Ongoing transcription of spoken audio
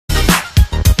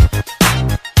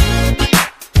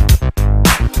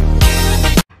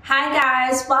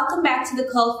welcome back to the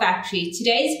Curl Factory.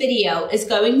 Today's video is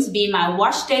going to be my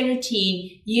wash day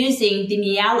routine using the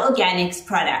Mielle Organics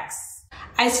products.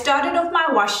 I started off my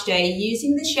wash day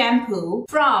using the shampoo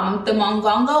from the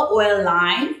Mongongo oil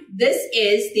line. This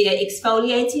is the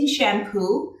exfoliating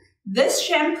shampoo. This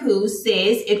shampoo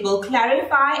says it will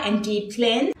clarify and deep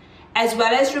cleanse as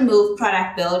well as remove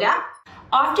product buildup.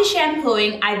 After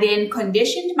shampooing, I then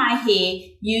conditioned my hair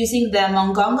using the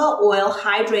Mongongo Oil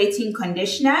Hydrating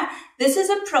Conditioner. This is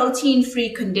a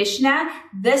protein-free conditioner.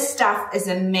 This stuff is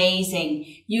amazing.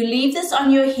 You leave this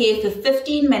on your hair for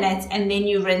 15 minutes and then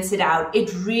you rinse it out.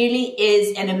 It really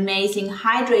is an amazing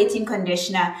hydrating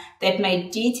conditioner that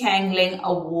made detangling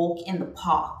a walk in the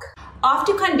park.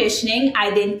 After conditioning,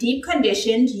 I then deep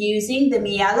conditioned using the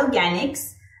Mielle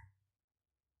Organics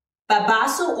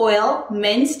Babassu Oil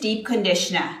Mint Deep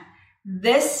Conditioner.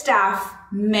 This stuff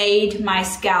made my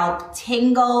scalp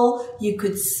tingle. You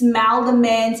could smell the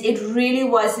mint. It really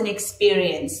was an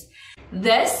experience.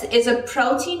 This is a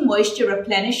protein moisture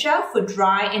replenisher for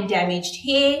dry and damaged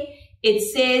hair. It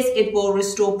says it will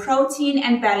restore protein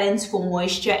and balance for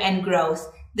moisture and growth.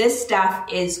 This stuff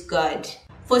is good.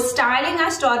 For styling, I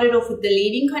started off with the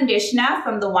leave-in conditioner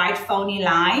from the White Phony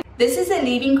line. This is a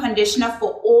leave-in conditioner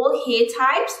for all hair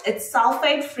types. It's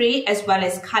sulfate-free as well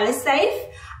as color-safe.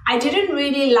 I didn't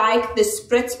really like the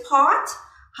spritz part.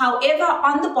 However,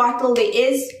 on the bottle, there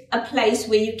is a place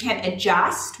where you can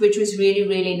adjust, which was really,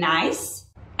 really nice.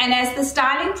 And as the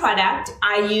styling product,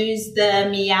 I use the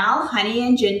Mielle Honey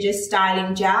and Ginger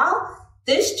Styling Gel.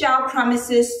 This gel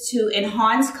promises to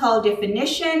enhance curl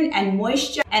definition and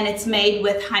moisture, and it's made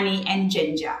with honey and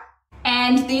ginger.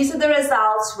 And these are the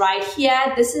results right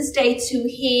here. This is day 2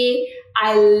 hair.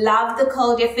 I love the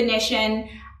curl definition.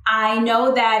 I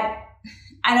know that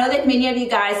many of you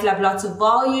guys love lots of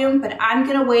volume, but I'm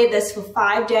gonna wear this for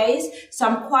 5 days. So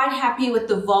I'm quite happy with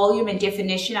the volume and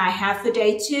definition I have for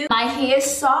day 2. My hair is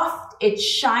soft, it's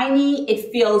shiny,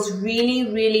 it feels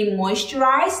really, really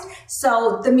moisturized.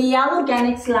 So the Mielle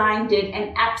Organics line did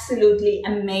an absolutely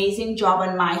amazing job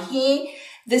on my hair.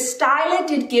 The styler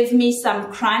did give me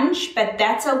some crunch, but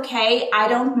that's okay. I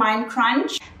don't mind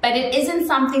crunch, but it isn't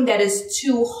something that is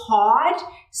too hard.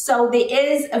 So there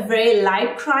is a very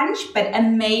light crunch, but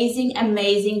amazing,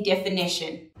 amazing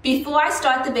definition. Before I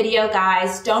start the video,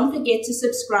 guys, don't forget to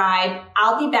subscribe.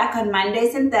 I'll be back on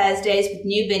Mondays and Thursdays with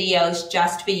new videos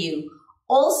just for you.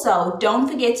 Also, don't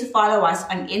forget to follow us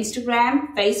on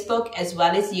Instagram, Facebook, as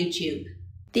well as YouTube.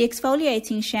 The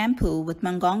exfoliating shampoo with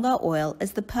Mongongo oil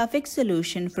is the perfect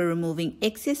solution for removing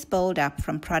excess buildup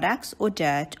from products or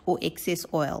dirt or excess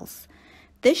oils.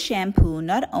 This shampoo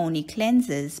not only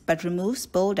cleanses but removes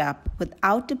buildup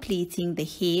without depleting the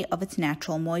hair of its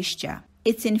natural moisture.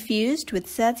 It's infused with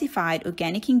certified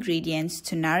organic ingredients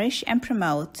to nourish and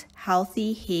promote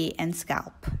healthy hair and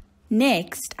scalp.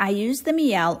 Next, I use the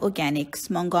Mielle Organics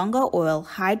Mongongo Oil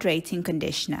Hydrating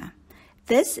Conditioner.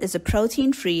 This is a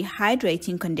protein-free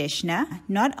hydrating conditioner.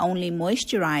 Not only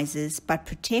moisturizes but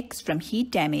protects from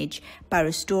heat damage by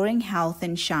restoring health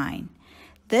and shine.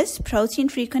 This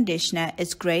protein-free conditioner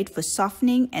is great for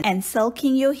softening and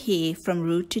silking your hair from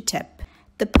root to tip.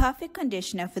 The perfect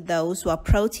conditioner for those who are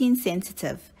protein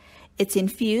sensitive. It's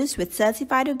infused with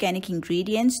certified organic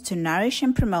ingredients to nourish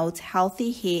and promote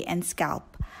healthy hair and scalp.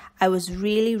 I was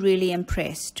really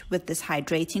impressed with this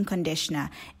hydrating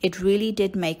conditioner. It really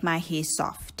did make my hair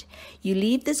soft. You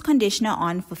leave this conditioner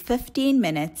on for 15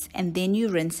 minutes and then you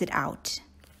rinse it out.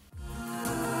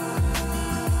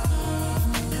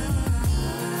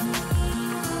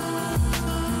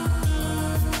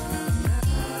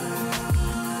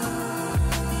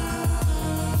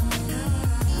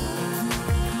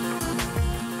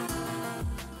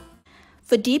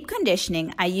 For deep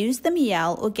conditioning, I use the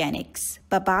Mielle Organics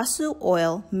Babassu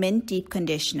Oil Mint Deep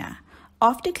Conditioner.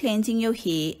 After cleansing your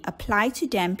hair, apply to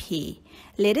damp hair.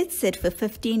 Let it sit for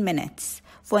 15 minutes.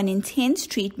 For an intense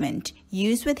treatment,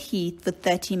 use with heat for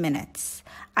 30 minutes.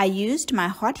 I used my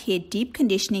hot hair deep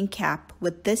conditioning cap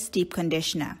with this deep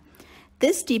conditioner.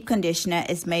 This deep conditioner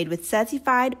is made with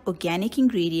certified organic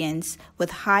ingredients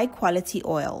with high quality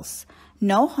oils.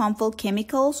 No harmful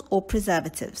chemicals or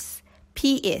preservatives.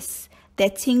 P.S.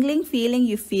 That tingling feeling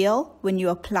you feel when you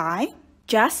apply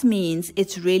just means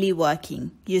it's really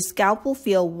working. Your scalp will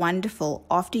feel wonderful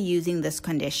after using this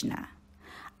conditioner.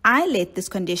 I let this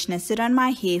conditioner sit on my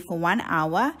hair for 1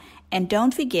 hour, and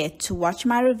don't forget to watch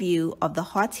my review of the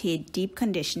hot hair deep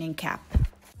conditioning cap.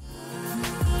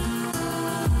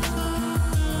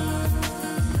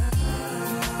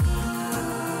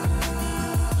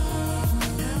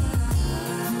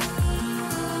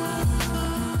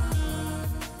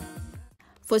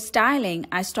 For styling,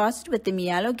 I started with the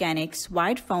Mielle Organics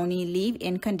White Phony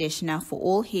Leave-In Conditioner for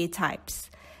all hair types.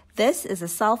 This is a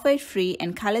sulfate-free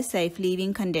and color-safe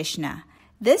leave-in conditioner.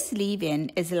 This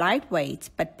leave-in is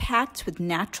lightweight but packed with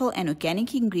natural and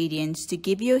organic ingredients to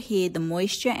give your hair the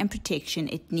moisture and protection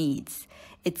it needs.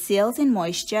 It seals in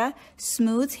moisture,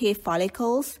 smooths hair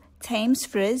follicles, tames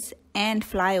frizz, and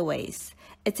flyaways.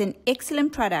 It's an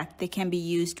excellent product that can be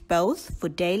used both for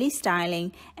daily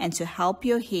styling and to help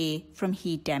your hair from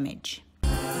heat damage.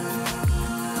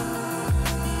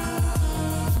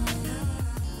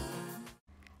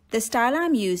 The styler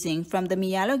I'm using from the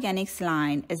Mielle Organics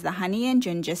line is the Honey and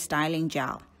Ginger Styling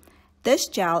Gel. This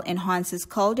gel enhances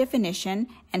curl definition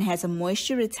and has a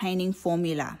moisture-retaining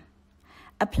formula.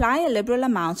 Apply a liberal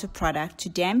amount of product to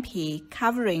damp hair,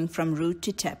 covering from root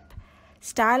to tip.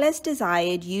 Style as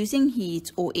desired using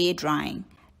heat or air drying.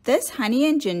 This Honey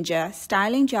and Ginger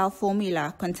Styling Gel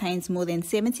formula contains more than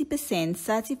 70%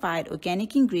 certified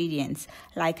organic ingredients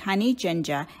like honey,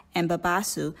 ginger, and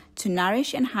babassu to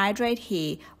nourish and hydrate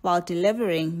hair while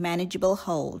delivering manageable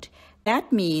hold.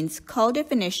 That means curl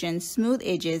definition, smooth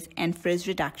edges, and frizz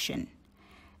reduction.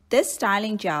 This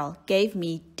styling gel gave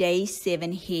me day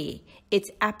 7 hair.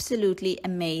 It's absolutely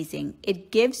amazing.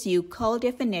 It gives you curl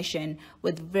definition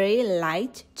with very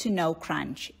light to no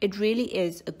crunch. It really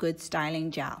is a good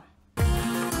styling gel.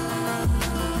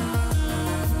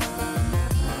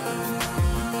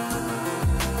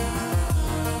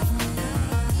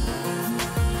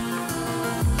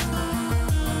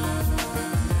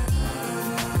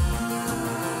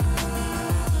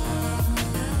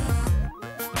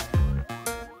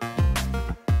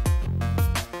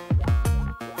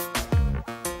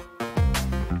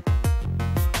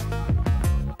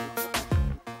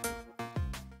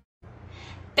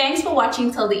 Thanks for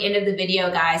watching till the end of the video,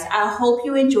 guys. I hope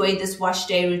you enjoyed this wash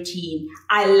day routine.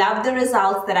 I love the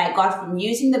results that I got from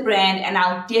using the brand, and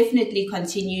I'll definitely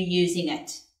continue using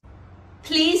it.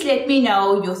 Please let me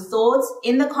know your thoughts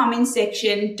in the comment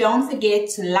section. Don't forget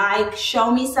to like, show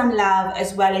me some love,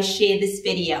 as well as share this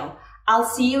video. I'll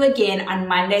see you again on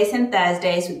Mondays and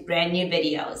Thursdays with brand new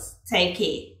videos. Take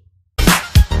care.